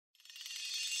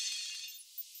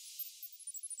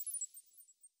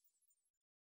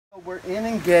We're in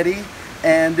Ein Gedi,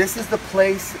 and this is the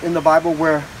place in the Bible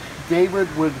where David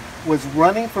was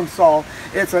running from Saul.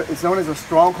 It's known as a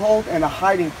stronghold and a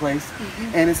hiding place.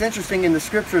 And it's interesting in the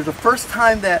scriptures, the first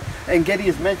time that Ein Gedi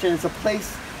is mentioned, it's a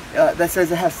place that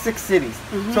says it has 6 cities.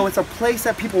 So it's a place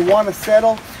that people want to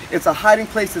settle. It's a hiding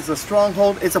place. It's a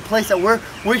stronghold. It's a place that we're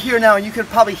here now, and you could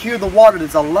probably hear the water.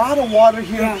 There's a lot of water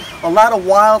here, a lot of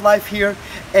wildlife here.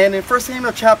 And in 1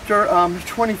 Samuel chapter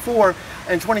 24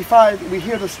 and 25, we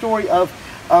hear the story of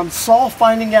Saul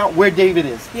finding out where David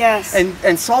is. Yes.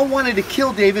 And Saul wanted to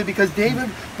kill David because David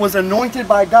was anointed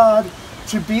by God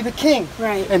to be the king.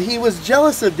 Right. And he was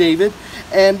jealous of David.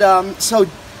 And so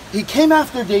he came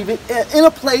after David in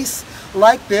a place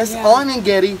like this, on Ein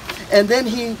Gedi, and then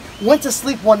he went to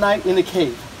sleep one night in a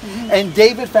cave. And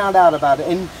David found out about it.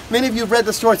 And many of you have read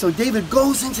the story. So David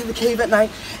goes into the cave at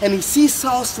night, and he sees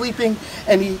Saul sleeping,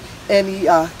 and he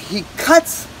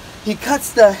cuts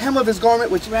the hem of his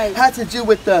garment, which had to do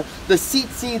with the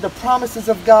tzitzit, the promises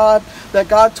of God that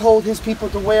God told his people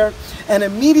to wear. And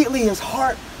immediately his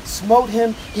heart smote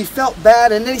him. He felt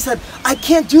bad, and then he said, I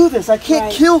can't do this. I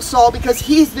can't kill Saul because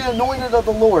he's the anointed of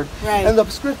the Lord. And the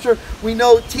scripture we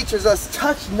know teaches us,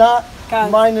 touch not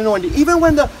mine anointed. Even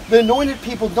when the anointed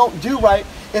people don't do right,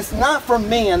 it's not for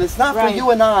man, it's not for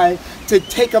you and I to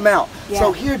take them out.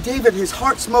 So here David, his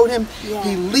heart smote him.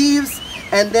 He leaves.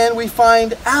 And then we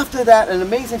find after that an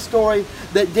amazing story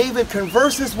that David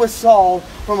converses with Saul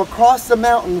from across the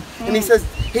mountain, and he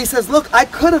says, look, I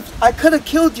could have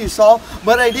killed you, Saul,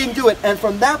 but I didn't do it. And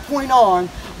from that point on,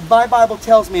 my Bible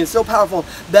tells me, it's so powerful,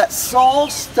 that Saul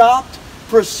stopped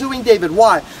pursuing David.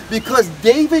 Why? Because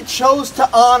David chose to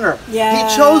honor. He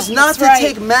chose not to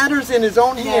take matters in his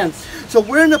own hands. So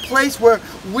we're in a place where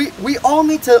we all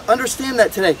need to understand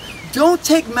that today. Don't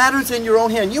take matters in your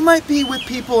own hand. You might be with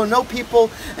people or know people,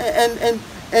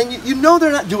 and you know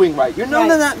they're not doing right. You know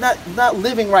they're not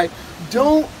living right.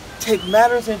 Don't take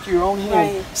matters into your own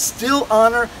hand. Still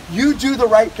honor. You do the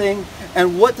right thing.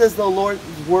 And what does the Lord's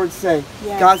word say?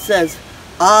 God says,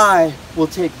 I will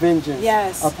take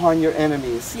vengeance upon your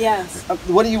enemies.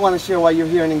 What do you want to share while you're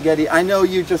here in Ein Gedi? I know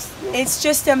you just... It's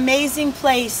just an amazing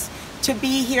place to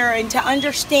be here and to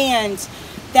understand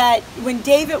that when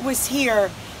David was here,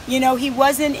 you know, he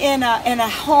wasn't in a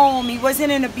home, he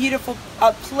wasn't in a beautiful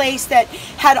place that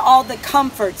had all the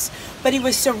comforts, but he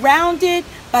was surrounded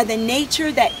by the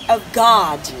nature of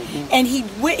God, and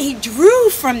he drew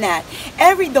from that.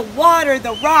 The water,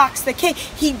 the rocks, the cave,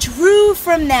 he drew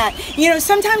from that. You know,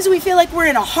 sometimes we feel like we're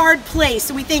in a hard place,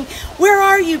 and we think, where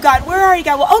are you, God? Where are you,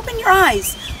 God? Well, open your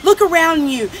eyes, look around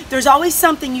you. There's always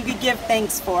something you could give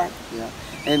thanks for.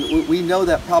 And we know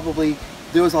that probably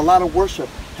there was a lot of worship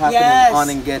happening on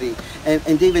Ein Gedi,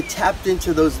 and David tapped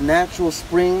into those natural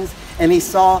springs, and he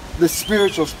saw the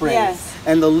spiritual springs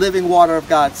and the living water of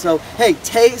God. So hey,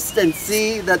 taste and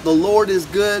see that the Lord is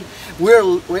good.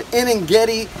 We're in Ein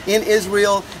Gedi in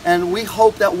Israel, and we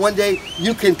hope that one day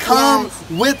you can come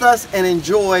with us and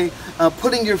enjoy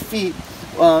putting your feet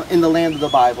in the land of the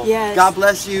Bible. God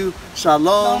bless you.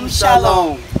 Shalom,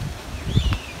 shalom.